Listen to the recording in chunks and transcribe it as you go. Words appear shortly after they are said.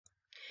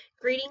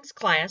Greetings,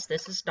 class.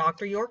 This is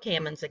Dr.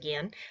 York-Hammons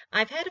again.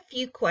 I've had a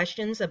few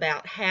questions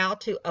about how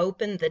to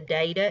open the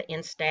data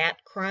in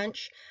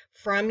StatCrunch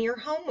from your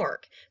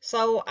homework.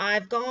 So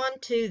I've gone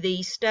to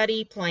the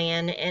study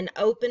plan and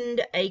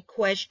opened a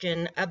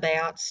question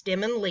about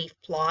stem and leaf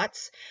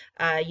plots.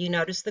 You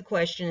notice the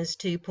question is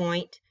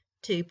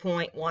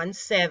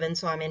 2.2.17,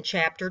 so I'm in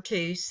Chapter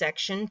 2,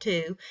 Section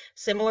 2,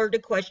 similar to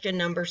question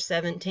number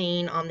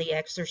 17 on the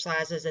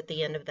exercises at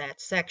the end of that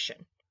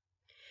section.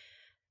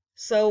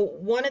 So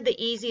one of the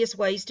easiest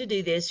ways to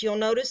do this, you'll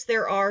notice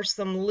there are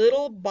some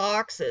little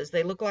boxes.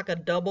 They look like a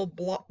double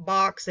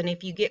box, and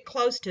if you get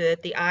close to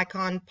it, the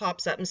icon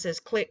pops up and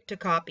says click to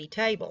copy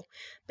table.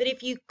 But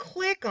if you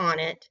click on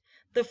it,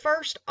 the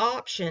first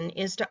option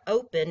is to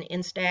open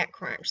in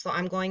StatCrunch. So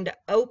I'm going to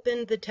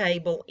open the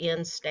table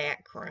in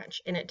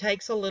StatCrunch, and it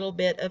takes a little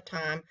bit of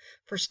time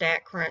for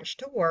StatCrunch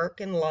to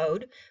work and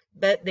load,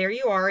 but there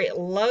you are. It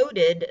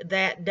loaded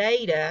that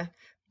data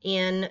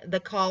in the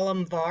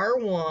column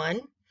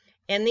var1.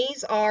 And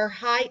these are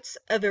heights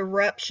of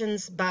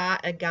eruptions by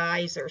a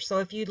geyser. So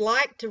if you'd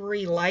like to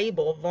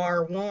relabel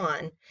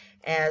var1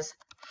 as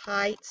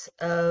heights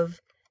of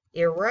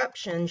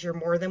eruptions, you're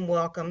more than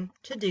welcome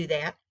to do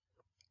that.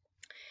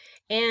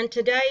 And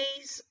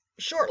today's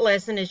short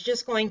lesson is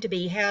just going to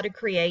be how to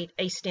create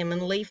a stem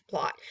and leaf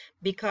plot,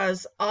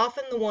 because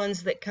often the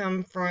ones that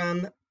come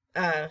from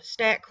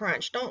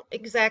StatCrunch don't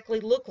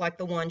exactly look like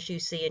the ones you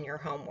see in your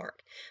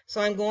homework.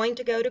 So I'm going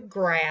to go to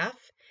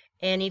Graph.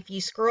 And if you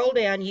scroll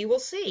down, you will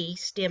see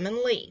stem and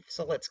leaf.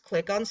 So let's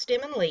click on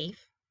stem and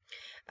leaf.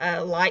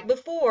 Like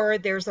before,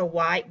 there's a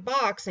white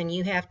box and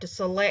you have to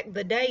select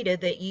the data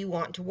that you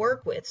want to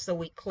work with. So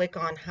we click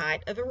on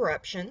height of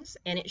eruptions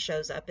and it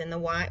shows up in the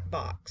white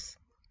box.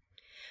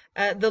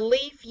 The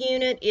leaf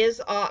unit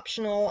is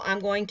optional. I'm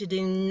going to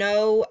do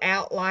no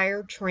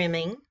outlier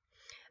trimming.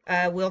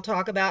 We'll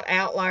talk about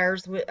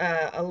outliers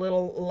a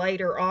little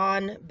later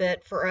on,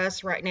 but for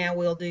us right now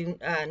we'll do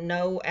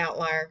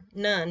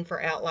none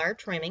for outlier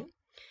trimming.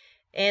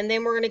 And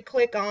then we're going to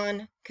click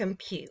on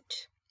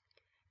compute.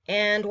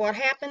 And what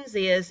happens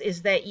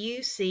is that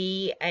you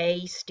see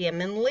a stem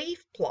and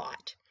leaf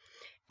plot.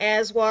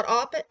 As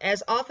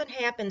often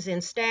happens in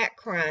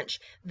StatCrunch,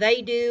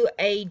 they do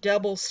a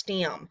double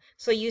stem.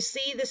 So you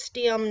see the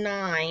stem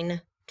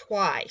 9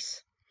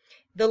 twice.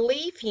 The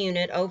leaf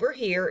unit over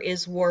here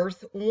is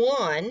worth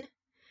 1,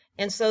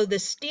 and so the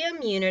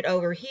stem unit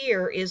over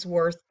here is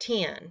worth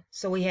 10.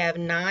 So we have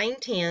 9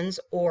 tens,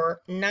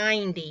 or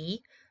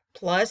 90,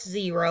 plus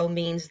 0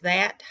 means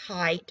that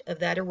height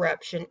of that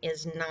eruption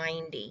is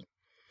 90.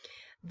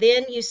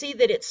 Then you see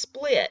that it's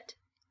split.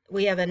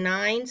 We have a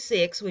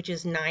 9-6, which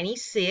is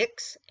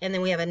 96, and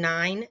then we have a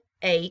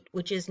 9-8,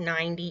 which is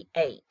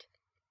 98.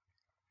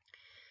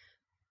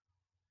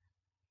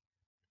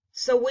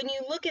 So when you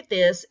look at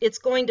this, it's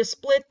going to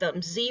split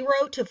them.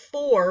 0 to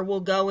 4 will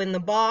go in the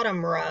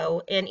bottom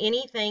row, and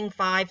anything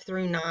 5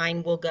 through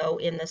 9 will go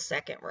in the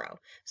second row.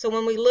 So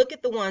when we look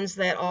at the ones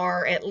that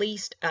are at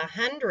least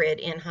 100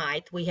 in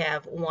height, we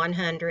have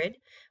 100.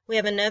 We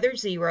have another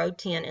 0,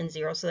 10, and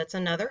 0, so that's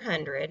another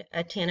 100.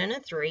 A 10 and a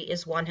 3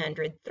 is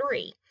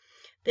 103.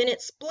 Then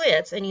it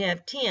splits, and you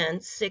have 10,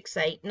 6,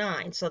 8,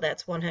 9. So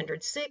that's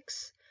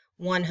 106,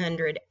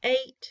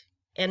 108,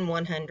 and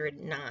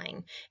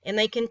 109, and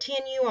they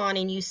continue on,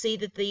 and you see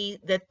that the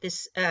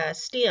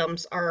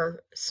stems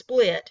are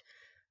split,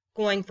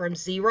 going from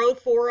 0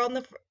 to 4 on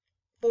the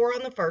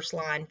first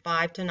line,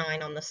 5 to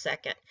 9 on the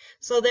second.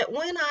 So that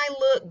when I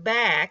look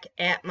back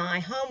at my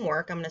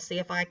homework, I'm going to see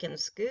if I can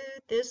scoot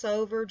this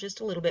over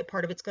just a little bit.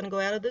 Part of it's going to go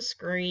out of the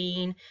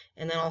screen,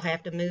 and then I'll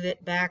have to move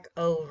it back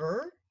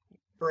over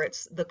where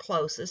it's the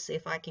closest, see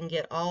if I can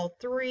get all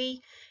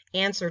three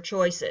answer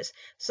choices.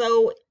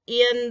 So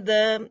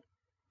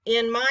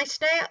in my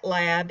stat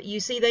lab, you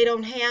see they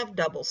don't have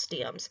double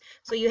stems.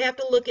 So you have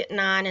to look at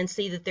 9 and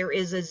see that there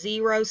is a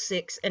 0,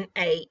 6, and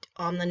 8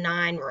 on the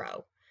 9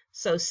 row.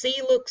 So C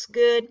looks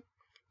good.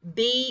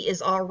 B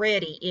is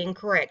already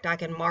incorrect. I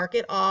can mark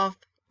it off,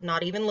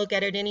 not even look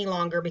at it any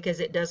longer, because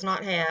it does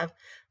not have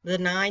the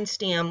 9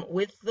 stem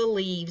with the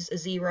leaves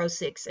 0,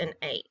 6, and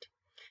 8.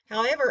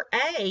 However,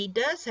 A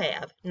does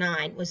have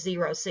 9 with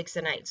 0, 6,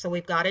 and 8. So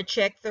we've got to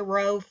check the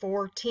row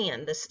for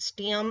 10. The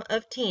stem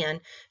of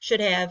 10 should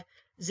have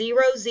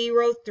 0,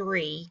 0,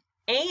 3,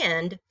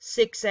 and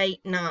 6, 8,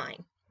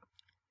 9.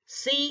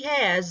 C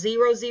has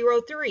 0,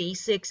 0, 3,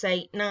 6,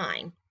 8,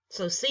 9.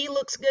 So C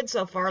looks good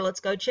so far. Let's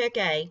go check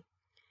A.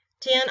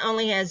 10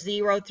 only has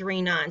 0,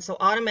 3, 9. So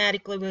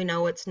automatically we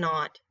know it's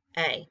not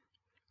A.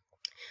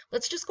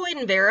 Let's just go ahead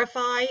and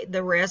verify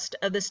the rest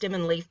of the stem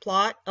and leaf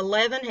plot.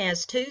 11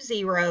 has 2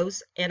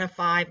 zeros and a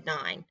 5,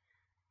 9.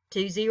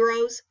 2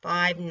 zeros,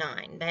 5,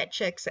 9. That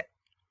checks it.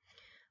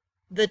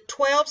 The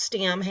 12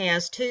 stem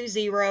has 2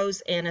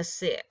 zeros and a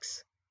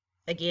 6.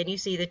 Again, you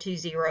see the 2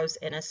 zeros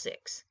and a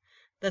 6.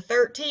 The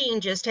 13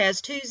 just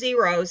has 2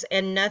 zeros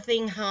and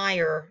nothing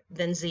higher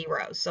than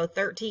 0. So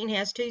 13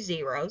 has 2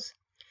 zeros.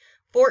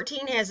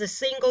 14 has a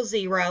single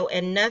 0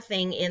 and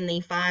nothing in the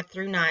 5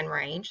 through 9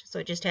 range. So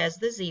it just has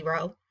the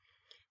 0.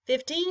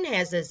 15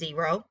 has a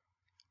 0.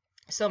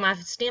 So my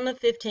stem of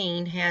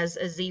 15 has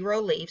a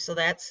 0 leaf, so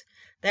that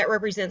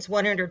represents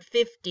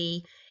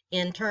 150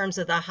 in terms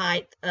of the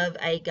height of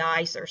a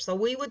geyser. So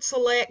we would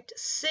select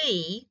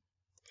C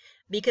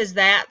because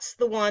that's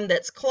the one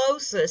that's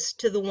closest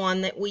to the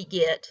one that we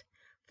get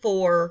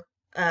for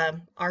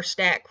our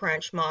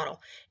StatCrunch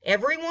model.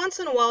 Every once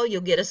in a while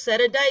you'll get a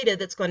set of data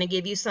that's going to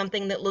give you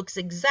something that looks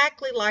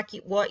exactly like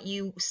what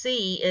you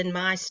see in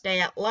my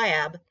stat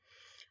lab,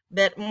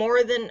 but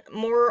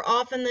more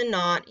often than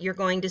not you're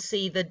going to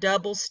see the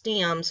double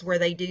stems where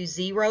they do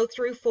 0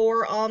 through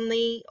 4 on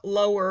the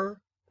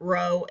lower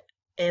row,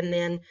 and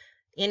then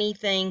any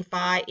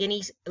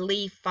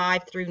leaf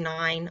 5 through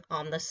 9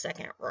 on the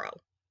second row.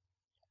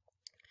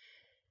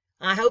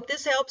 I hope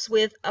this helps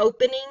with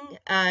opening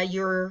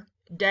your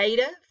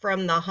data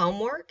from the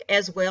homework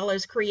as well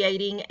as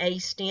creating a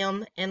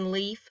stem and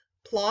leaf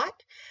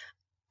plot.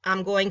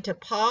 I'm going to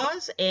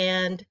pause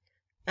and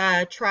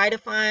try to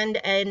find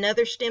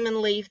another stem and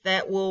leaf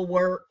that will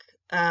work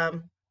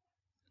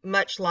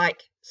much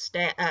like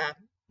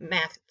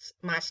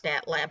my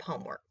stat lab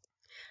homework.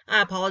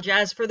 I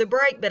apologize for the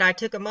break, but I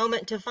took a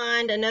moment to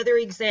find another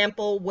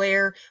example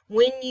where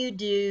when you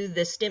do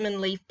the stem and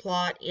leaf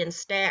plot in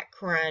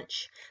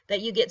StatCrunch,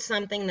 that you get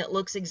something that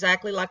looks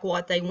exactly like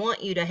what they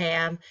want you to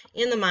have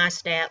in the My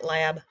Stat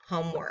Lab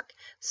homework.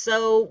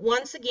 So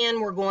once again,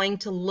 we're going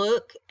to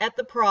look at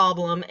the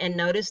problem and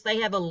notice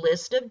they have a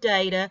list of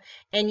data,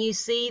 and you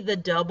see the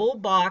double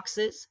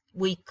boxes.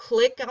 We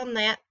click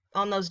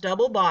on those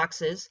double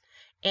boxes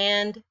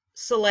and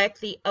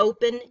select the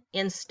Open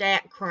in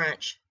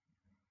StatCrunch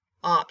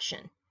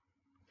option,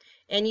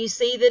 and you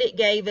see that it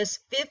gave us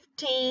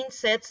 15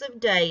 sets of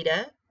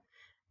data.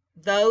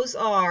 Those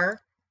are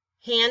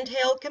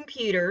handheld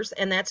computers,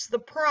 and that's the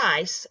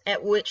price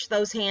at which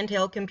those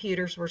handheld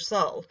computers were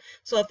sold.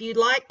 So if you'd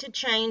like to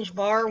change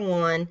var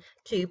 1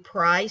 to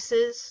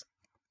prices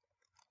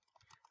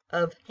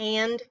of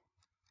handheld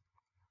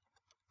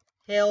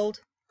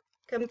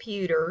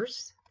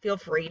computers, feel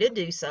free to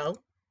do so.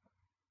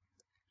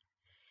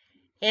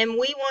 And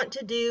we want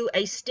to do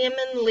a stem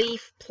and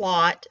leaf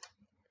plot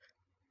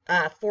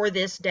for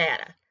this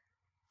data.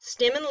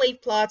 Stem and leaf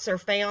plots are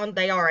found,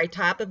 they are a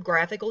type of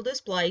graphical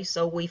display,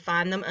 so we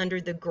find them under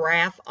the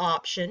graph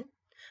option.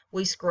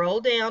 We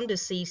scroll down to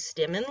see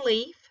stem and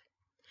leaf,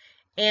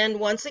 and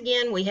once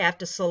again we have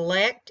to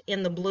select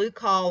in the blue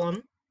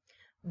column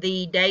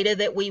the data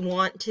that we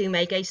want to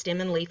make a stem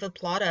and leaf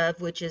plot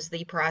of, which is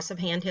the price of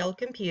handheld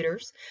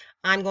computers.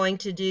 I'm going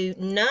to do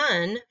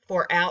none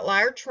for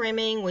outlier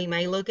trimming. We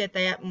may look at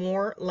that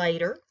more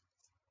later,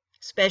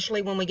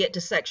 especially when we get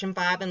to section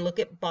 5 and look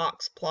at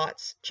box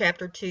plots,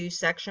 chapter 2,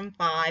 section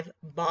 5,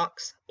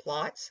 box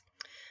plots.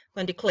 I'm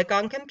going to click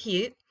on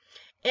compute,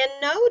 and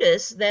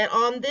notice that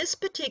on this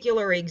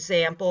particular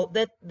example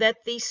that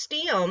the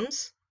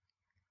stems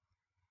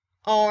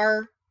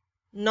are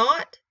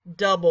not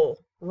double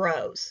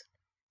rows.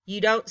 You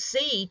don't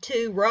see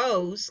 2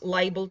 rows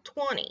labeled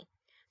 20.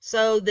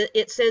 So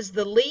it says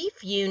the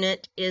leaf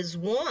unit is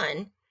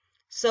 1.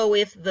 So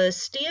if the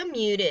stem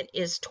unit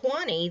is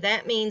 20,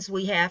 that means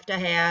we have to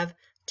have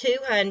 2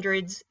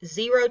 hundreds,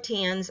 0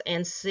 tens,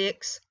 and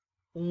 6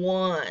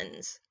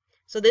 ones.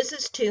 So this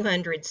is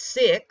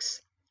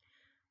 206.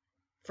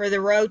 For the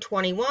row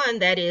 21,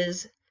 that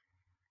is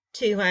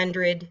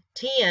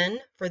 210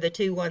 for the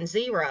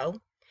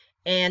 210,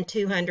 and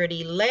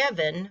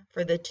 211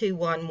 for the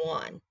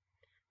 211.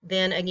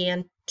 Then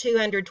again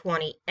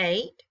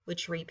 228,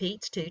 which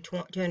repeats to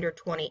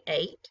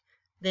 228,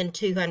 then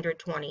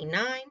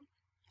 229,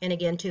 and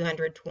again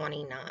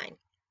 229.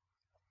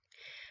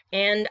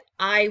 And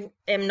I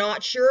am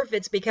not sure if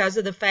it's because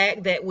of the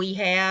fact that we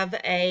have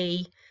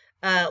a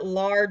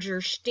larger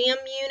stem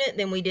unit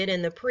than we did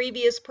in the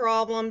previous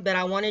problem, but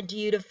I wanted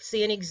you to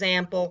see an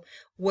example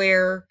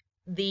where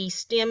the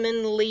stem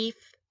and leaf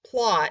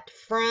plot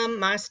from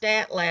my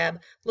stat lab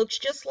looks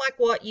just like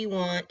what you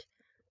want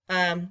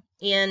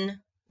in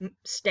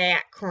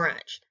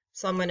StatCrunch.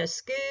 So I'm going to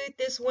scoot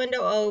this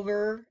window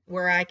over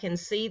where I can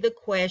see the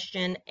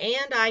question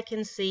and I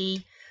can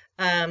see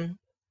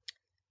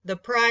the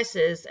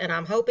prices, and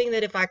I'm hoping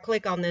that if I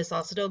click on this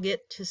I'll still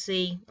get to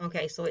see.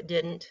 Okay, so it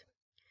didn't.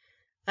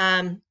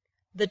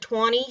 The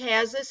 20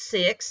 has a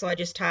 6, so I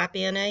just type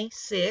in a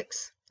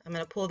 6. I'm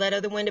going to pull that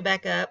other window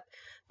back up.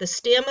 The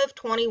stem of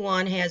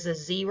 21 has a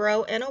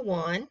 0 and a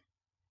 1.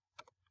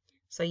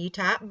 So you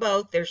type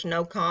both. There's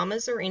no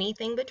commas or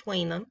anything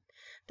between them.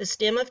 The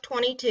stem of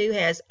 22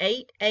 has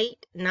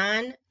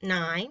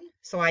 8899.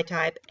 So I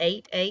type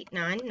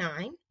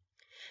 8899.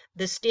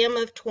 The stem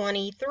of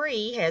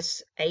 23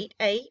 has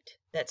 88.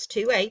 That's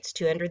 2 8s,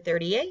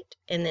 238,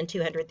 and then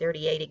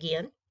 238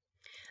 again.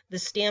 The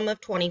stem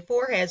of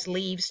 24 has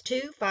leaves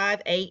 2,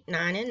 5, 8,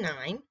 9, and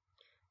 9.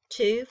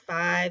 2,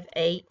 5,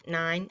 8,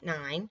 9,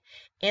 9.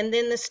 And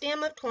then the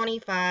stem of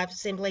 25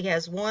 simply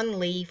has 1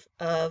 leaf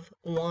of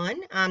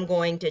 1. I'm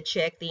going to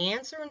check the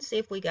answer and see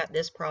if we got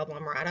this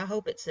problem right. I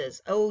hope it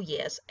says, oh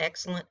yes,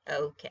 excellent,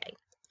 okay.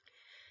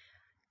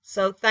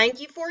 So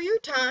thank you for your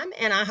time,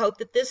 and I hope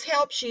that this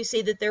helps you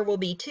see that there will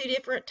be 2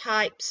 different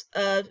types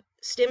of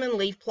stem and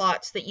leaf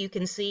plots that you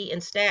can see in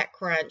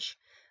StatCrunch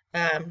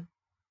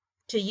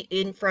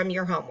from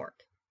your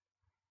homework.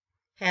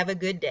 Have a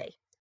good day.